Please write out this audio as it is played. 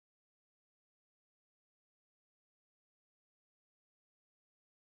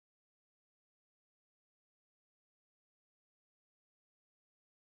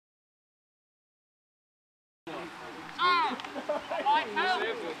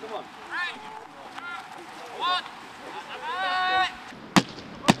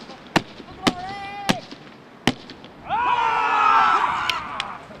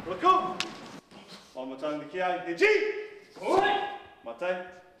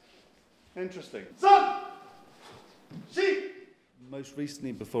Interesting. Son! Sheep! Most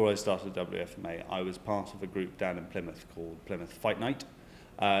recently, before I started W.F.M.A, I was part of a group down in Plymouth called Plymouth Fight Night.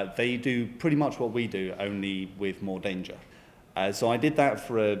 They do pretty much what we do, only with more danger. So I did that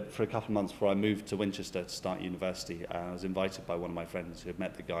for a couple of months before I moved to Winchester to start university. I was invited by one of my friends who had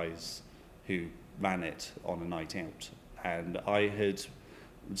met the guys who ran it on a night out. And I had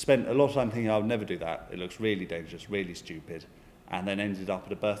spent a lot of time thinking I would never do that. It looks really dangerous, really stupid. And then ended up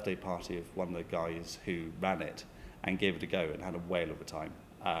at a birthday party of one of the guys who ran it and gave it a go and had a whale of a time.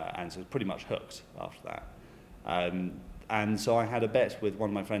 And so I was pretty much hooked after that. And so I had a bet with one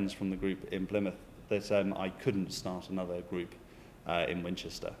of my friends from the group in Plymouth that I couldn't start another group in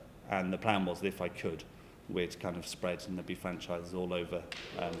Winchester. And the plan was that if I could, we'd kind of spread and there'd be franchises all over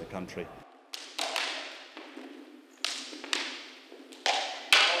the country.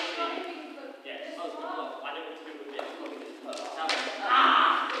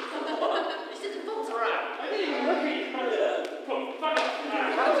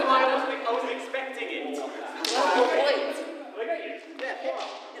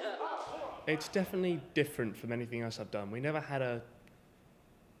 It's definitely different from anything else I've done. We never had a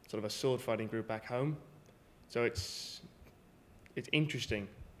sort of a sword fighting group back home, so it's interesting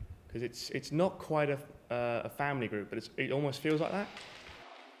because it's not quite a family group, but it almost feels like that.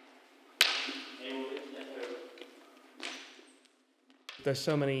 There's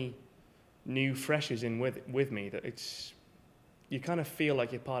so many new freshers in with me that you kind of feel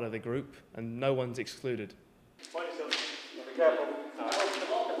like you're part of the group and no one's excluded. Be careful.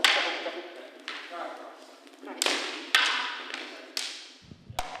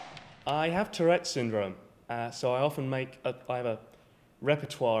 I have Tourette's syndrome, so I often I have a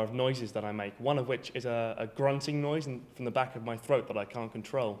repertoire of noises that I make, one of which is a grunting noise from the back of my throat that I can't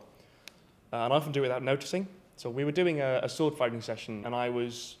control. And I often do it without noticing. So we were doing a sword fighting session and I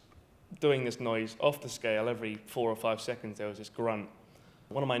was doing this noise off the scale. Every 4 or 5 seconds there was this grunt.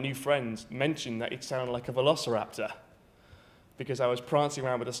 One of my new friends mentioned that it sounded like a velociraptor because I was prancing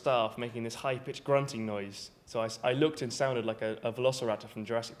around with the staff making this high-pitched grunting noise. So I looked and sounded like a velociraptor from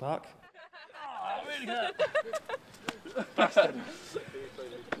Jurassic Park. Oh, really good. Bastard.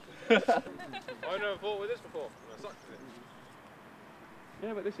 I've never fought with this before. I sucked at it.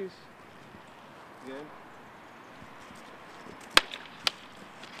 Yeah, but this is... Yeah.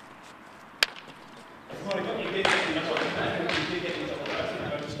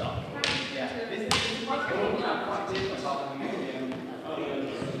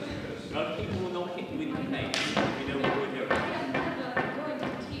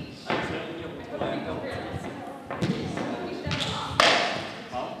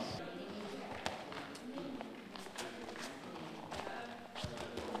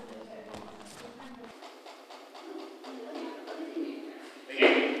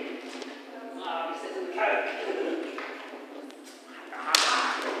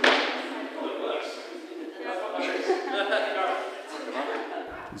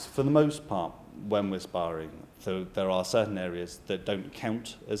 For the most part, when we're sparring, so there are certain areas that don't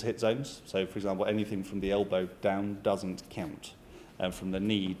count as hit zones. So, for example, anything from the elbow down doesn't count, and from the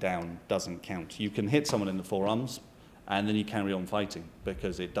knee down doesn't count. You can hit someone in the forearms, and then you carry on fighting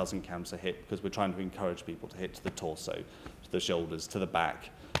because it doesn't count as a hit, because we're trying to encourage people to hit to the torso, to the shoulders, to the back,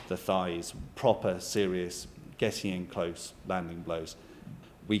 the thighs, proper, serious, getting in close, landing blows.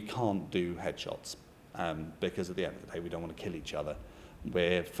 We can't do headshots because at the end of the day, we don't want to kill each other.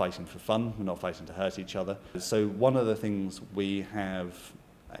 We're fighting for fun, we're not fighting to hurt each other. So one of the things we have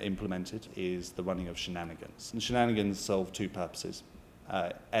implemented is the running of shenanigans. And shenanigans serve two purposes.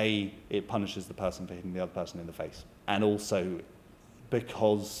 A, it punishes the person for hitting the other person in the face. And also,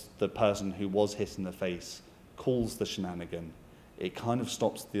 because the person who was hit in the face calls the shenanigan, it kind of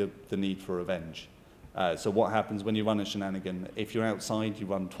stops the need for revenge. So what happens when you run a shenanigan, if you're outside, you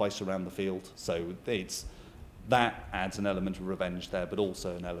run twice around the field. So that adds an element of revenge there, but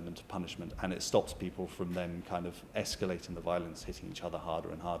also an element of punishment, and it stops people from then kind of escalating the violence, hitting each other harder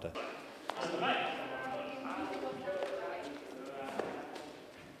and harder.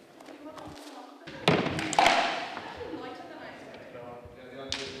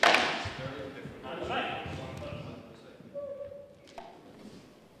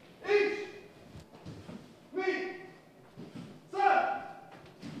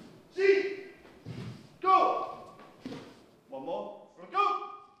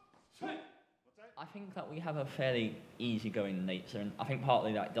 I think that we have a fairly easygoing nature, and I think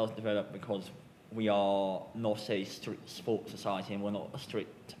partly that does develop because we are not a strict sports society and we're not a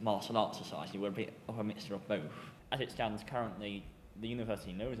strict martial arts society. We're a bit of a mixture of both. As it stands currently, the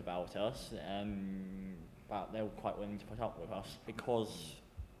university knows about us, but they're quite willing to put up with us because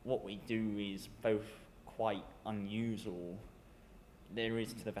what we do is both quite unusual. There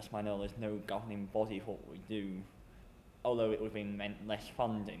is, to the best of my knowledge, no governing body for what we do. Although it would have meant less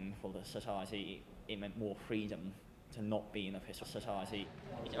funding for the society, it meant more freedom to not be an official society.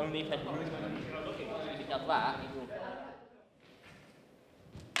 It's only if it does that, it will...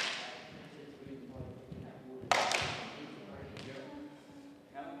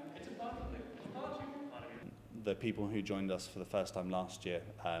 The people who joined us for the first time last year,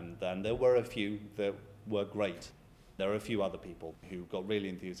 then there were a few that were great. There are a few other people who got really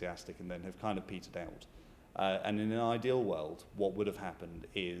enthusiastic and then have kind of petered out. And in an ideal world, what would have happened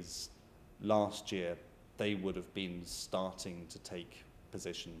is last year they would have been starting to take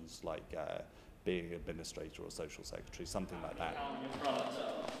positions like being an administrator or social secretary, something like that.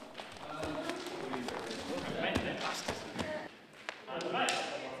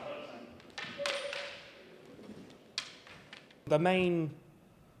 The main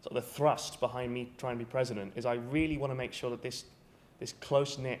sort of the thrust behind me trying to be president is I really want to make sure that this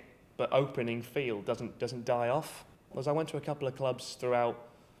close-knit but opening field doesn't die off. Because I went to a couple of clubs throughout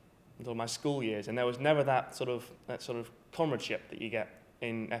until my school years, and there was never that sort of comradeship that you get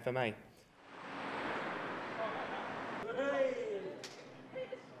in F.M.A.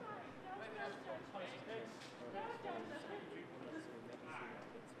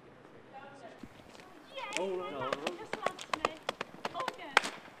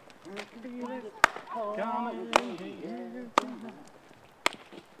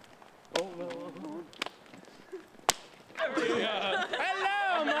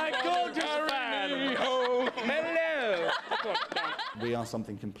 Hello, my gorgeous fan! Hello! We are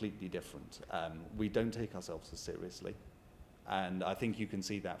something completely different. We don't take ourselves as seriously. And I think you can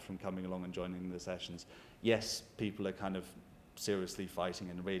see that from coming along and joining the sessions. Yes, people are kind of seriously fighting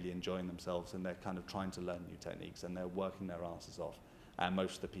and really enjoying themselves, and they're kind of trying to learn new techniques, and they're working their asses off. And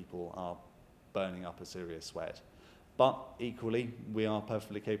most of the people are burning up a serious sweat. But equally, we are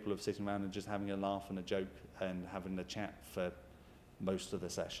perfectly capable of sitting around and just having a laugh and a joke and having a chat for most of the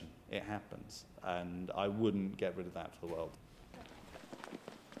session. It happens, and I wouldn't get rid of that for the world.